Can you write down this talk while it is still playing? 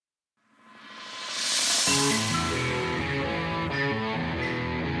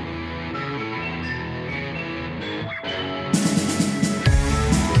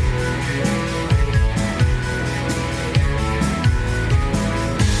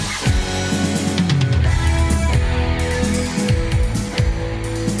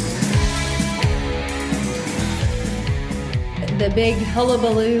big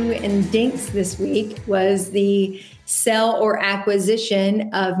hullabaloo and dinks this week was the sale or acquisition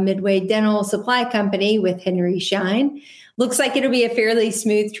of Midway Dental Supply Company with Henry Schein. Looks like it'll be a fairly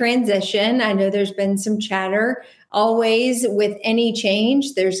smooth transition. I know there's been some chatter. Always with any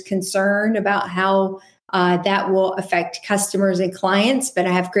change, there's concern about how that will affect customers and clients, but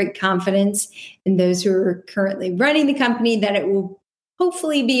I have great confidence in those who are currently running the company that it will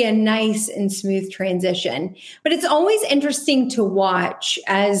hopefully be a nice and smooth transition. But it's always interesting to watch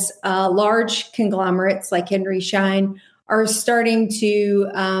as large conglomerates like Henry Schein are starting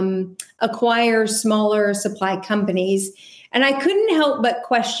to acquire smaller supply companies. And I couldn't help but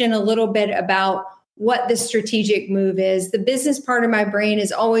question a little bit about what the strategic move is. The business part of my brain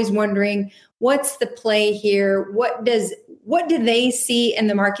is always wondering, what's the play here? What do they see in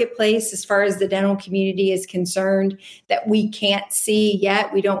the marketplace as far as the dental community is concerned that we can't see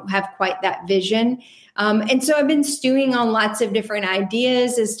yet? We don't have quite that vision. And so I've been stewing on lots of different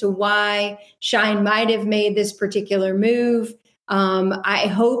ideas as to why Schein might have made this particular move.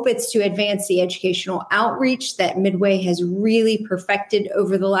 I hope it's to advance the educational outreach that Midway has really perfected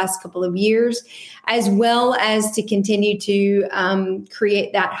over the last couple of years, as well as to continue to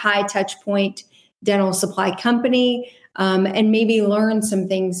create that high touch point dental supply company, and maybe learn some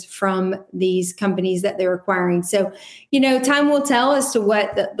things from these companies that they're acquiring. So, time will tell as to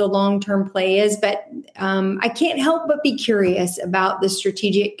what the long-term play is, but I can't help but be curious about the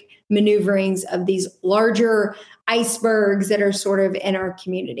strategic maneuverings of these larger icebergs that are sort of in our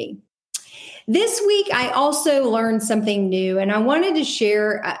community. This week, I also learned something new, and I wanted to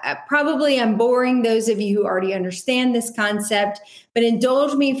share. Probably I'm boring those of you who already understand this concept, but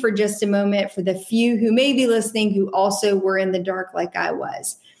indulge me for just a moment for the few who may be listening who also were in the dark like I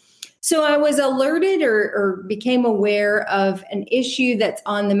was. So I was alerted or became aware of an issue that's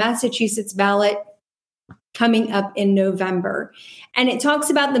on the Massachusetts ballot coming up in November, and it talks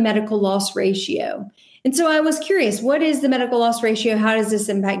about the medical loss ratio. And so I was curious, what is the medical loss ratio? How does this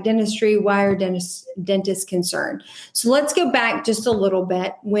impact dentistry? Why are dentists concerned? So let's go back just a little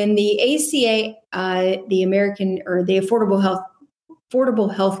bit. When the ACA, the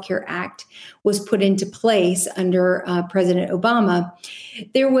Affordable Health Care Act was put into place under President Obama,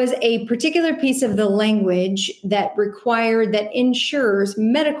 there was a particular piece of the language that required that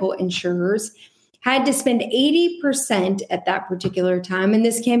medical insurers, had to spend 80% at that particular time. And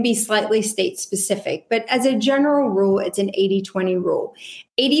this can be slightly state specific, but as a general rule, it's an 80-20 rule.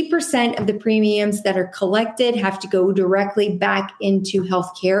 80% of the premiums that are collected have to go directly back into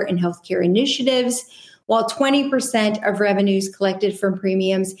healthcare and healthcare initiatives, while 20% of revenues collected from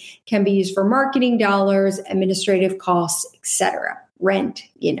premiums can be used for marketing dollars, administrative costs, etc., rent,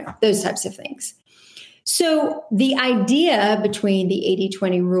 those types of things. So the idea between the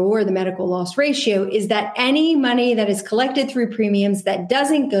 80-20 rule or the medical loss ratio is that any money that is collected through premiums that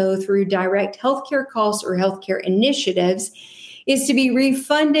doesn't go through direct healthcare costs or healthcare initiatives is to be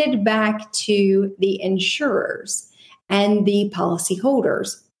refunded back to the insurers and the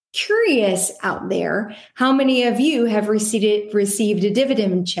policyholders. Curious out there, how many of you have received a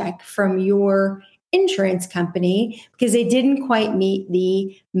dividend check from your insurance company because they didn't quite meet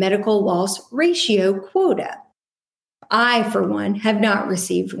the medical loss ratio quota? I, for one, have not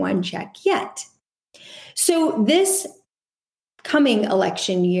received one check yet. So this coming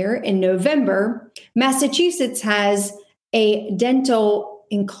election year in November, Massachusetts has a dental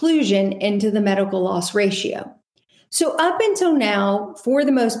inclusion into the medical loss ratio. So up until now, for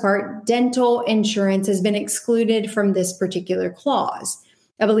the most part, dental insurance has been excluded from this particular clause.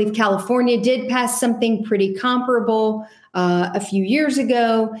 I believe California did pass something pretty comparable a few years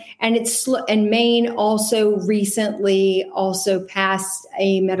ago, and Maine also recently passed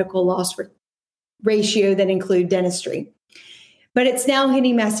a medical loss ratio that include dentistry. But it's now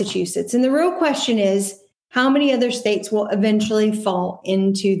hitting Massachusetts, and the real question is, how many other states will eventually fall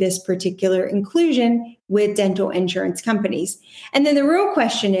into this particular inclusion with dental insurance companies? And then the real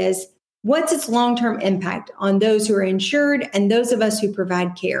question is, what's its long-term impact on those who are insured and those of us who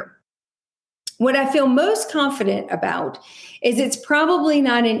provide care? What I feel most confident about is it's probably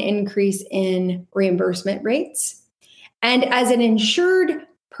not an increase in reimbursement rates. And as an insured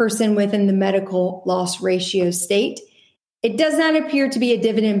person within the medical loss ratio state, it does not appear to be a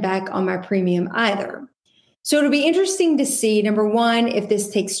dividend back on my premium either. So it'll be interesting to see, number one, if this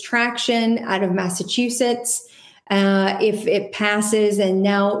takes traction out of Massachusetts, if it passes, and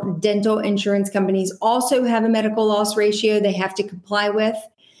now dental insurance companies also have a medical loss ratio they have to comply with.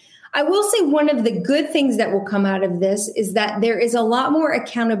 I will say one of the good things that will come out of this is that there is a lot more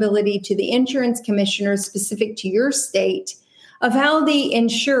accountability to the insurance commissioners specific to your state of how the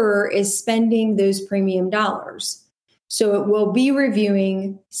insurer is spending those premium dollars. So it will be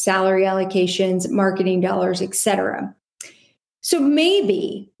reviewing salary allocations, marketing dollars, etc. So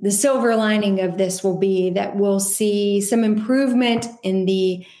maybe the silver lining of this will be that we'll see some improvement in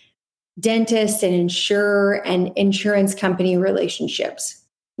the dentist and insurer and insurance company relationships.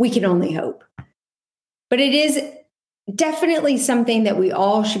 We can only hope. But it is definitely something that we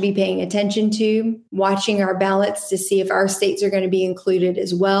all should be paying attention to, watching our ballots to see if our states are going to be included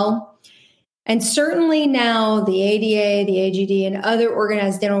as well. And certainly now the ADA, the AGD, and other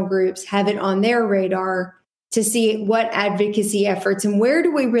organized dental groups have it on their radar to see what advocacy efforts and where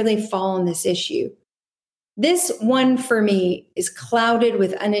do we really fall on this issue. This one for me is clouded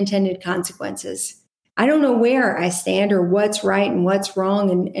with unintended consequences. I don't know where I stand or what's right and what's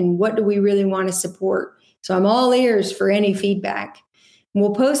wrong and what do we really want to support. So I'm all ears for any feedback.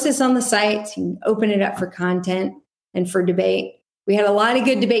 We'll post this on the site and open it up for content and for debate. We had a lot of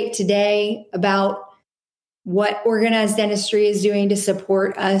good debate today about what organized dentistry is doing to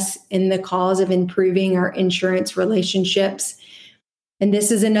support us in the cause of improving our insurance relationships. And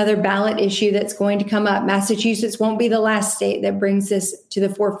this is another ballot issue that's going to come up. Massachusetts won't be the last state that brings this to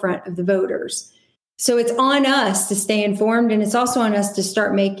the forefront of the voters. So it's on us to stay informed, and it's also on us to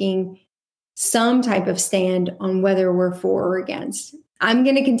start making some type of stand on whether we're for or against. I'm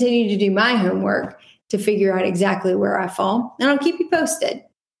going to continue to do my homework to figure out exactly where I fall, and I'll keep you posted.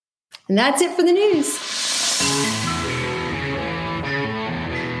 And that's it for the news.